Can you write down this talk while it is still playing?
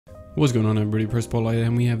What's going on, everybody? Press Spotlight,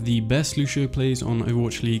 and we have the best Lucio plays on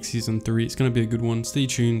Overwatch League Season 3. It's going to be a good one. Stay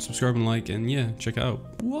tuned, subscribe and like, and yeah, check it out.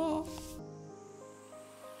 Whoa!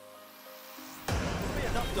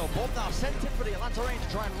 Enough though, Bob now sent in for the MDRNT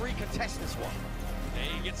to try and recontest this one. And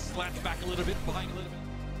he gets slapped back a little bit, behind a little bit.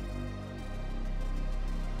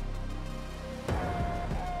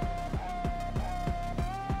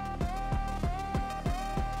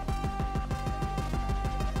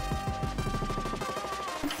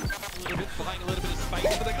 Buying a little bit of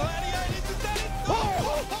space for the Gladiators. Is that it?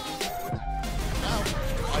 Oh! Now,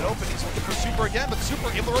 wide open, he's looking for Super again, but Super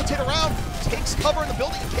able to rotate around, takes cover in the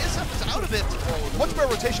building, and KSF is out of it. Much better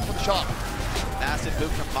rotation for the shot. Massive boot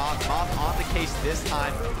from Mock. Mock on the case this time,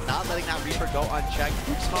 not letting that Reaper go unchecked.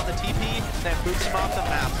 Boots him on the TP, then boots him off the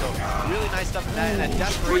map. So really nice stuff in that, and a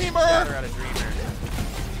desperation shatter out of Dreamer.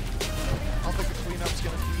 I don't think the cleanup's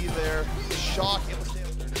going to be there. The shock in the stand.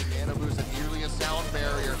 Mana moves a nearly a sound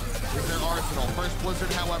barrier with their arsenal. First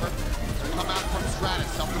Blizzard, however, to come out from Stratus.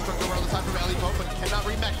 Self-destruct over on the side from Ellie, but cannot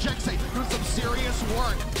remech. Jexay doing some serious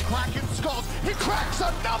work. Cracking skulls. He cracks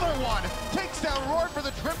another one. Takes down Roar for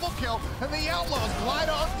the triple kill, and the Outlaws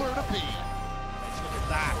glide on through to B. Look at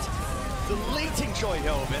that. Deleting Joy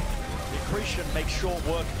Joven. The accretion makes short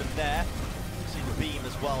work of him there. See the beam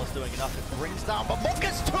as well as doing enough. It brings down, but Mock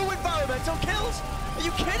gets 2 environmental kills. Are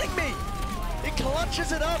you kidding me? It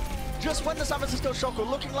clutches it up just when the San Francisco Shock were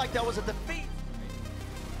looking like there was a defeat.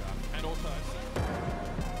 And also,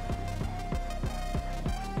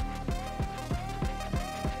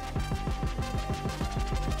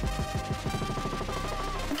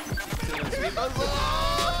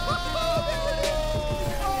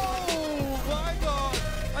 oh my God!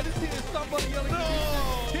 I just hear somebody yelling. No!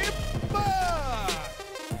 Timber!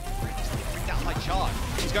 Bring down my charge.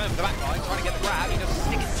 He's going for the back line, trying to get the grab. He doesn't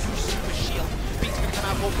stick it to Super Shield. Beat's going to come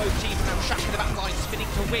out for both teams. Now Shack in the back line, spinning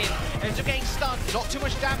to win. Ends up getting stunned. Not too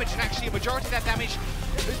much damage, and actually a majority of that damage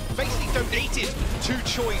is basically donated to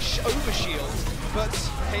Choice over shields. But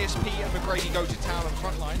KSP and McGrady go to town on the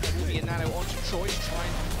front line. There will be a nano onto Choice, trying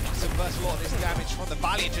to subvert a lot of this damage from the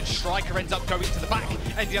Valiant, and Striker ends up going to the back,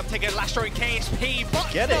 ending up taking a last throw in KSP.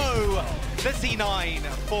 But no! The Z9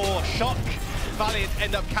 for Shock. Valiant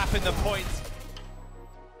end up capping the point.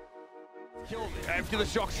 After the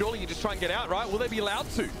Shock, surely you just try and get out, right? Will they be allowed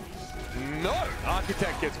to? No!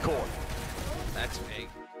 Architect gets caught. That's big.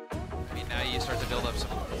 I mean, now you start to build up some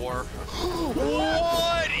war.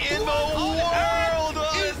 What in the world?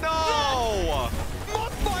 No!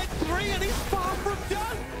 Not by 3, and he's far from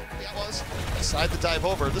done! Yeah, it was. Decide to dive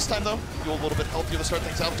over. This time, though, you're a little bit healthier to start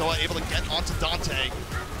things out. Doa able to get onto Dante.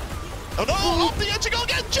 Oh no! Off the edge you go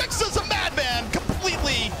again! Jexa's a madman!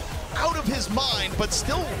 Completely out of his mind, but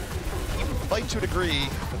still fight to a degree.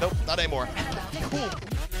 But nope, not anymore. Cool.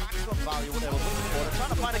 Maximum value, what they were looking for. They're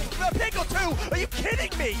trying to find a pick or 2. Are you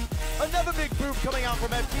kidding me? Another big boom coming out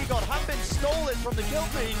from FT God. Have been stolen from the kill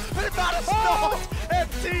feed, but it matters not.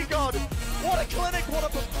 FT God. What a clinic. What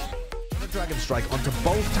a Dragon Strike onto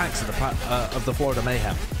both tanks of the Florida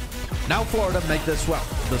Mayhem. Now Florida make the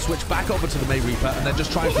switch back over to the May Reaper, and they're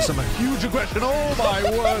just trying for some huge aggression. Oh my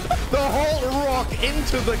word! The whole rock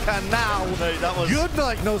into the canal. Hey, that was good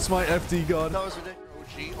night, no smite, FD God. That was ridiculous.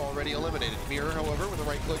 OG already eliminated. Mirror, however, with the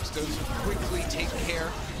right clicks, does quickly take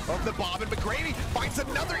care of the bomb, and McGrady finds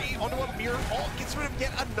another E onto a Mirror. Oh, gets rid of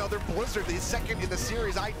yet another Blizzard, the second in the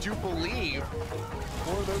series, I do believe.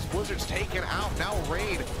 4 of those Blizzards taken out. Now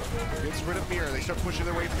Raid gets rid of Mirror. They start pushing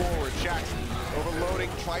their way forward. Jackson overloading,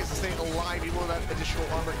 tries to stay alive, even though that additional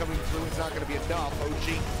armor coming through is not going to be enough.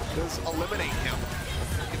 OG does eliminate him.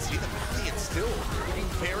 You can see the Valiant still looking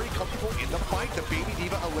very comfortable in the fight. The Baby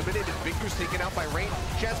Diva eliminated. Victor's taken out by Rain.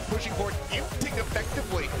 Jazz pushing forward, emptying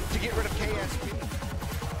effectively to get rid of KSP.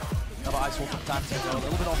 Another ice wall from Dante though, a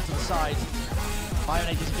little bit off to the side.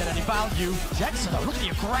 MDRNT doesn't get any value. Jackson though, look at the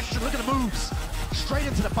aggression, look at the moves. Straight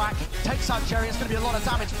into the back, takes out Jerry. It's going to be a lot of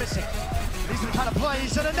damage missing. These are the kind of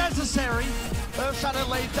plays that are necessary. Earthshadow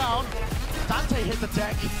laid down. Dante hit the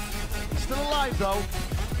deck. Still alive though.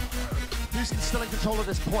 Houston's still in control at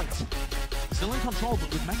this point. Still in control, but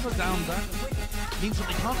with Metro down, that means that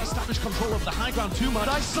they can't establish control of the high ground too much.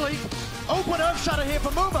 Nicely. Open Earthshadow here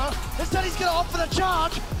for Muma. Instead he's going to opt for the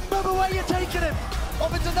charge. Muma, where are you taking him?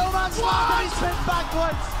 Up into no man's land, and he's pinned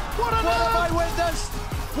backwards. What have I witnessed?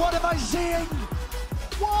 What am I seeing?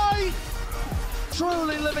 Why?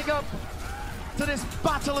 Truly living up to this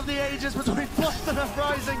battle of the ages between Boston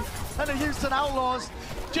Uprising and the Houston Outlaws.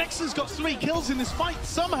 Jexa's got 3 kills in this fight.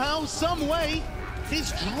 Somehow, some way,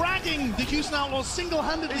 he's dragging the Houston Outlaws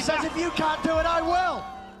single-handedly. He says, if you can't do it, I will.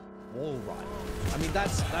 All right. I mean,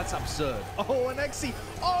 that's absurd. Oh, and Exy.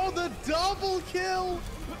 Oh, the double kill.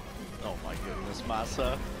 Oh my goodness,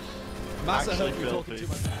 Massa. Massa, Actually you're talking too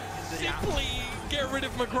much. Simply get rid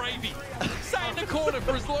of McGravy. Stay in the corner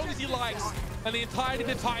for as long as he likes. And the entirety of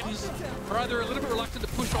the Titans are either a little bit reluctant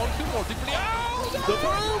to push onto or differently. Oh, the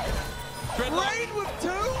move! Rain with 2!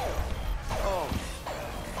 Oh.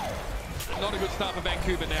 Not a good start for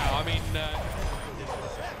Vancouver now. I mean,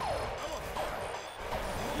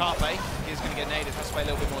 Carpe is going to get naded, has to play a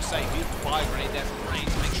little bit more safe. Beautiful fire grenade there from Rain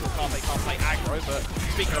to make sure Carpe can't play aggro. But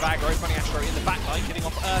speaking of aggro, funny Astro in the backline, getting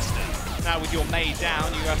off Ersten. Now with your May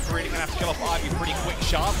down, you're really going to have to kill off Ivy pretty quick,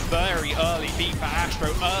 sharp. Very early beat for Astro,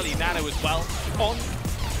 early nano as well. On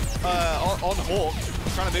Hawk,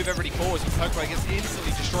 trying to move everybody forwards, but Pokemon gets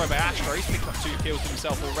instantly destroyed by Astro. He's picked up 2 kills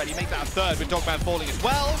himself already. Make that a 3rd with Dogman falling as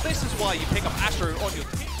well. This is why you pick up Astro on your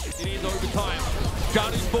team. it is overtime.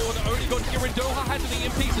 Guardian's board only got here in Doha, had the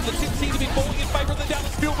EMPs, and the tip seems to be falling in favour of the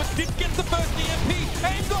Dallas field, but did get the first EMP.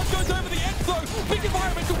 Aimdot goes over the end though. Big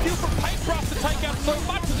environmental kill from Paintbrush to take out so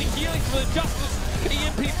much of the healing for the Justice.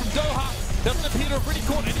 EMP from Doha doesn't appear to have really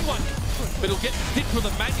caught anyone, but he'll get stitched with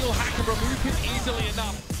a manual hack and remove him easily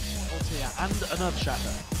enough. And another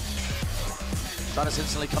shatter. Stratus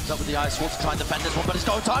instantly comes up with the Ice Wall to try and defend this one, but it's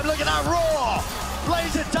no time. Look at that roar!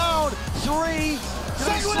 Lays it down. 3.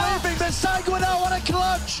 Sleeping, but Sanguinal on a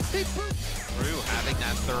clutch. Through having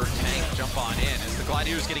that 3rd tank jump on in as the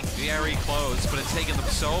Gladiators getting very close, but it's taken them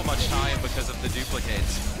so much time because of the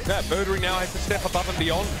duplicates. Yeah, Murdering now has to step above and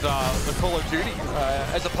beyond the Call of Duty,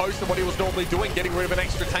 as opposed to what he was normally doing. Getting rid of an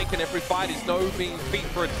extra tank in every fight is no mean feat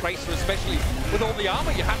for a Tracer, especially with all the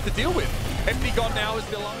armor you have to deal with. Empty God now is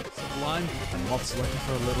below. Line, and Mott's looking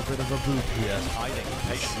for a little bit of a boot here. Hiding.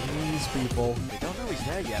 These people. They don't know he's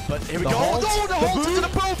there yet, but here we go. Halt, Oh, the Halt into the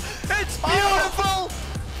boom! It's beautiful!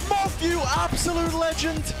 Moki, absolute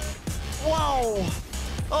legend! Wow!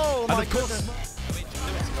 Oh my goodness.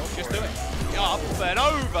 Just do it. Up and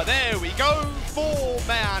over. There we go.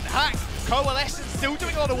 4-man hack. Coalescence still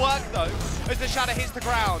doing a lot of work though as the shadow hits the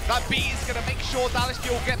ground. That beat is going to make sure Dallas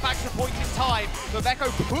Fuel get back to the point in time. But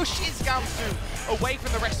Veko pushes Gamsu away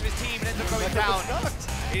from the rest of his team and ends up going down.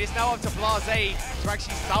 It is now up to Blase to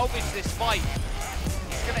actually salvage this fight.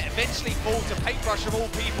 He's going to eventually fall to Paintbrush of all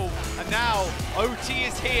people. And now OT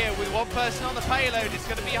is here with 1 person on the payload. It's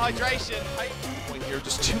going to be hydration. Here,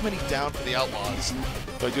 just too many down for the Outlaws.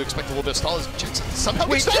 Though I do expect a little bit of stall as Jexa somehow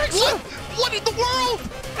gets Jexa! What in the world?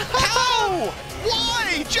 How?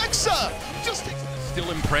 Why? Jexa! Just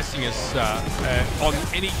Still impressing us on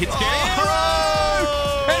any hits.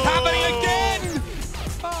 Oh! It's happening again!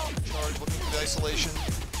 Charge looking for the isolation.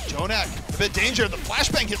 Jonak, a bit danger. The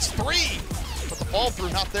flashbang hits 3. But the fall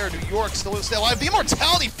through not there. New York still stay alive. The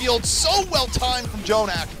immortality field so well timed from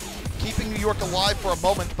Jonak, keeping New York alive for a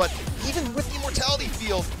moment, but even with the immortality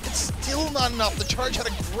field, it's still not enough. The Charge had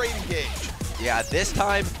a great engage. Yeah, this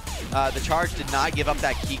time, the Charge did not give up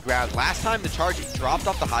that key ground. Last time, the Charge dropped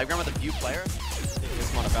off the high ground with a few players.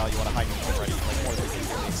 This amount of value on a high ground already, like more than we can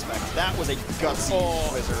really expect. That was a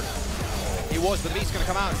gutsy wizard. It was, but the beat's going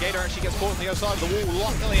to come out. Gator actually gets caught on the other side of the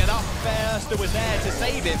wall. Luckily enough, Fairster was there to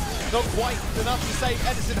save him. Not quite enough to save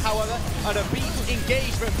Edison, however. And a beat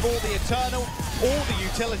engagement for the Eternal. All the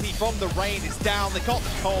utility from the rain is down. They got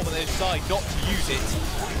the coal, but they decide not to use it.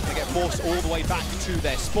 They get forced all the way back to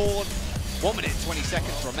their spawn. 1 minute, 20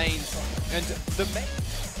 seconds remains. And the main...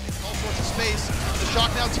 All sorts of space. The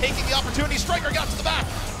Shock now taking the opportunity. Striker got to the back.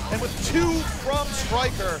 And with 2 from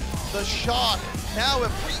Striker, the Shock now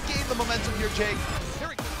have regained the momentum here, Jake.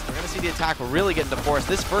 We're going to see the attack really get into force.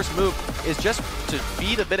 This first move is just to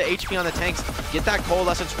feed a bit of HP on the tanks, get that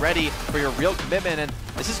Coalescence ready for your real commitment, and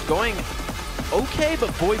this is going okay, but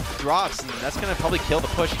Void drops, and that's going to probably kill the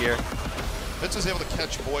push here. Vince was able to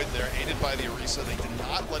catch Void there, aided by the Orisa. They did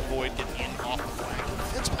not let Void get in off the flank.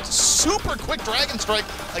 Vince with a super quick Dragon Strike,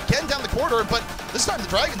 again down the corridor, but this time the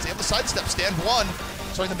Dragon's able to sidestep Stand 1,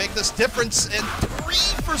 starting to make this difference, and 3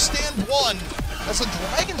 for Stand 1. As the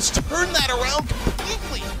Dragons turn that around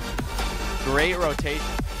completely. Great rotation.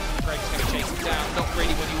 Craig's going to chase him down, not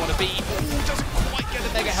really where you want to be. Ooh, doesn't quite get a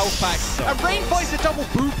mega health pack. And Rain finds a double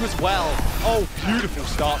boop as well. Oh, beautiful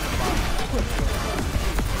start from that.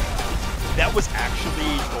 That was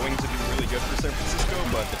actually going to be really good for San Francisco,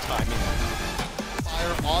 but the timing.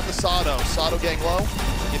 Fire on the Sato. Sato getting low.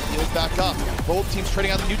 Get healed back up. Both teams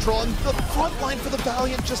trading out the neutral, and the front line for the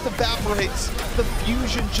Valiant just evaporates. The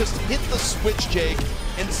fusion just hit the switch, Jake,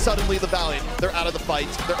 and suddenly the Valiant, they're out of the fight.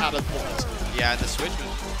 They're out of the point. Yeah, and the switch was...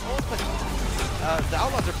 the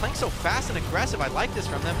Outlaws are playing so fast and aggressive. I like this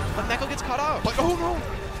from them, but Meko gets caught out. But oh no!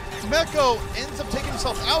 Meko ends up taking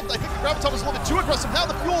himself out. I think the Graviton was a little bit too aggressive. Now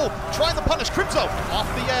the Fuel trying to punish Crypto off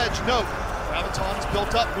the edge. No. Graviton's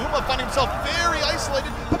built up. Uma finding himself very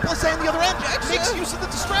isolated, but Blissey on the other end makes use of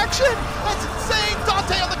the distraction. That's insane.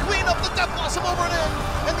 Dante on the cleanup, the Death Blossom over and in,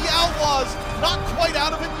 and the Outlaws not quite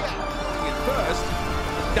out of it yet. First,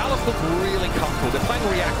 Dallas look really comfortable. They're playing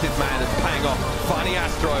reactive, man. It's paying off. Finding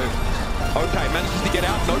Astro. Okay, manages to get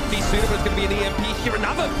out. No D-Suiter, but it's going to be an EMP here.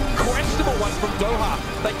 Another questionable one from Doha.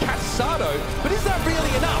 They catch Sato, but is that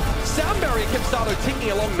really enough? Sound Barrier kept Sato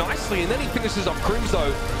ticking along nicely, and then he finishes off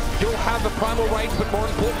Crimzo. You'll have a primal range, but more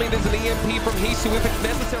importantly, there's an EMP from Hisu if it's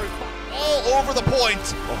necessary. All over the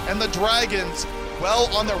point, and the Dragons well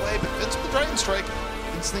on their way, but Vince with the Dragon Strike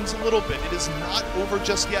ends things a little bit. It is not over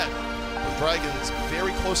just yet. The Dragons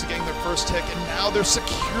very close to getting their first tick, and now they're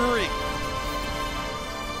securing.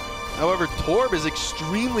 However, Torb is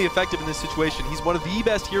extremely effective in this situation. He's one of the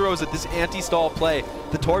best heroes at this anti-stall play.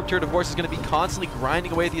 The Torb turret, of course, is going to be constantly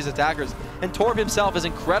grinding away at these attackers, and Torb himself is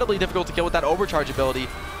incredibly difficult to kill with that overcharge ability.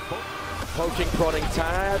 Poking, prodding,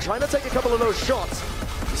 trying to take a couple of those shots.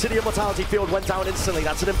 City Immortality Field went down instantly.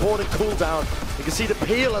 That's an important cooldown. You can see the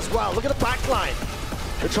peel as well. Look at the backline.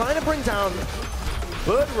 They're trying to bring down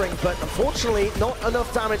Bird Ring, but unfortunately not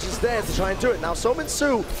enough damage is there to try and do it. Now Somin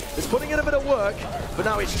Su is putting in a bit of work, but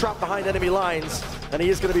now he's trapped behind enemy lines, and he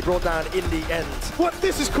is going to be brought down in the end. What?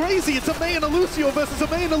 This is crazy. It's a May and a Lucio versus a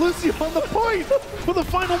May and a Lucio on the point for the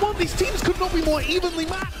final one. These teams could not be more evenly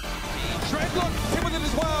matched. Dreadlock hit with it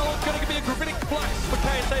as well. It's going to be a gravitic flux for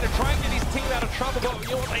KSA to try and get his team out of trouble, but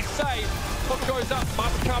you know what they say. What goes up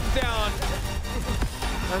must come down.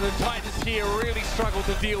 And the Titans here really struggle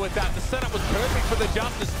to deal with that. The setup was perfect for the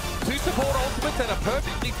Justice. Two support ultimates and a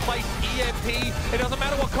perfectly placed EMP. It doesn't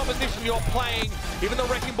matter what composition you're playing, even the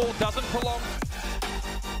Wrecking Ball doesn't prolong.